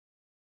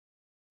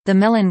The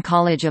Mellon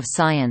College of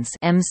Science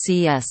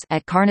 (MCS)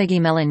 at Carnegie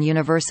Mellon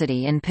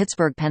University in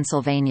Pittsburgh,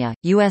 Pennsylvania,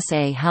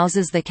 USA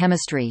houses the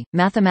chemistry,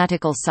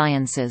 mathematical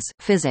sciences,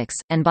 physics,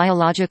 and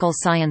biological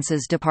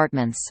sciences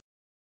departments.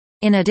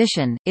 In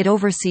addition, it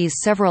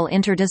oversees several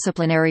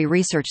interdisciplinary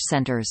research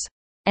centers.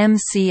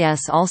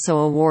 MCS also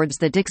awards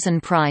the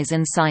Dickson Prize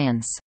in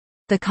Science.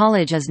 The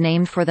college is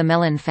named for the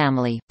Mellon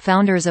family,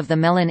 founders of the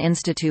Mellon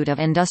Institute of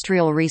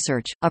Industrial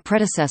Research, a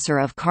predecessor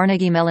of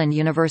Carnegie Mellon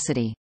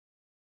University.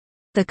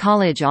 The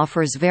college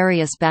offers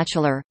various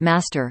bachelor,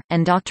 master,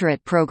 and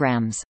doctorate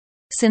programs.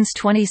 Since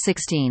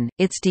 2016,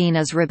 its dean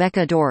is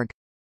Rebecca Dorg.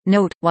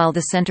 Note, while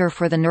the Center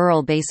for the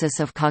Neural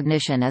Basis of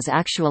Cognition is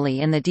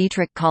actually in the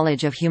Dietrich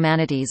College of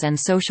Humanities and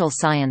Social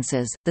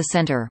Sciences, the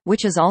center,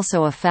 which is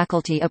also a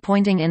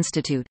faculty-appointing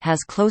institute,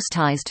 has close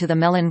ties to the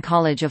Mellon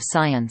College of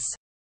Science.